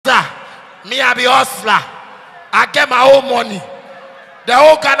Me, I be hustler. I get my own money. The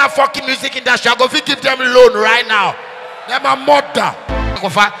whole Ghana fucking music industry, I go give them loan right now. They're my mother.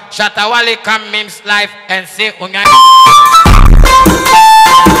 Shatta Wale come memes live and say,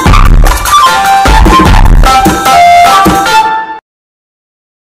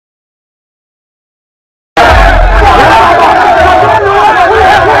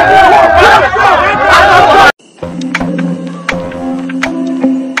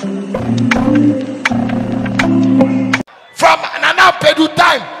 from Nana Pedu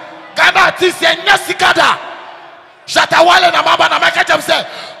time, Ghana artists and Yasikada. Shatta Wale na mama na make them say,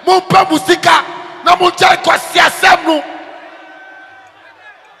 Mumpe musika na munjai kwa siasemu.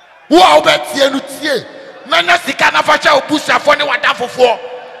 Wa obeti enutie. Na Yasika na facha ubusha foni wadafofo.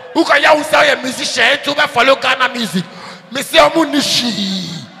 Uka ya usa musician to be follow Ghana music. Me say omu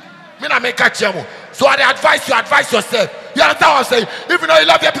nishi. Me na make chemo. So I advise yourself. You understand what I'm saying? If you know you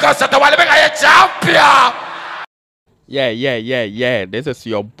love it because Shatta Wale make a champion. Yeah. This is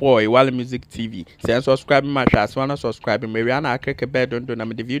your boy, Wale Music TV. Say subscribe my channel. Wanna subscribe? Mariana, I click a bell. Don't do.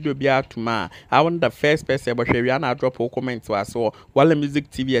 The video be out tomorrow. I want the first person, but Mariana drop a comment to us. So Wale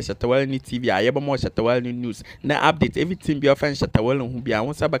Music TV, Shatta Wale TV. I ever more Shatta Wale news. Now update everything be offend Shatta Wale who be. I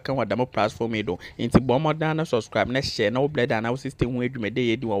want to become what demo platform do. Into bomb down subscribe. Next share no blood and our system where you may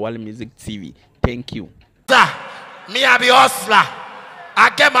do Wale Music TV. Thank you. Me, I be hustler. I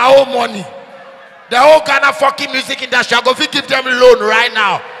get my own money. The whole Ghana fucking music industry, I go give them loan right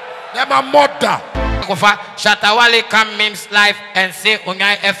now. They're my mother. Shatta Wale come memes live and say,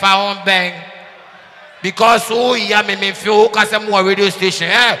 Unyai Efa on bang. Because who ya me feel who can say more radio station.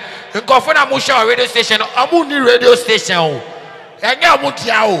 Eh? You go for a musha radio station. I'm new radio station. And ya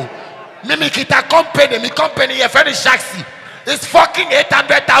mutiao. Me kita company, me company, a very shaxi. It's fucking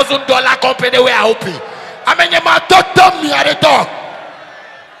 $800,000 company where I open. I mean, you might talk me at the dog.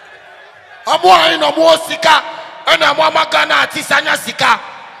 I'm sika and I'm Ghana artist and Yasika.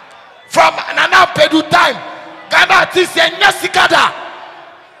 From Nana Pedu time, Ghana artist and Yasikada.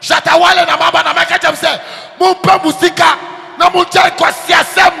 Shatta Wale na mama na make them say, Mumpe musika na munjai kwa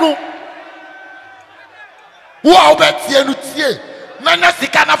siasemu. Wa obeti enutie. Na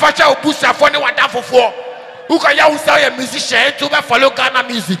Yasika na facha ubusha foni wadafofo. Uka ya usa musician to be follow Ghana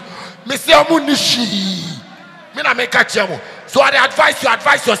music. Me say omu nishi. Me na make chemo. So I advise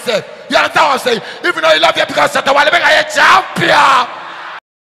yourself. You understand what I'm saying? If you know you love it because Shatta Wale make a champion.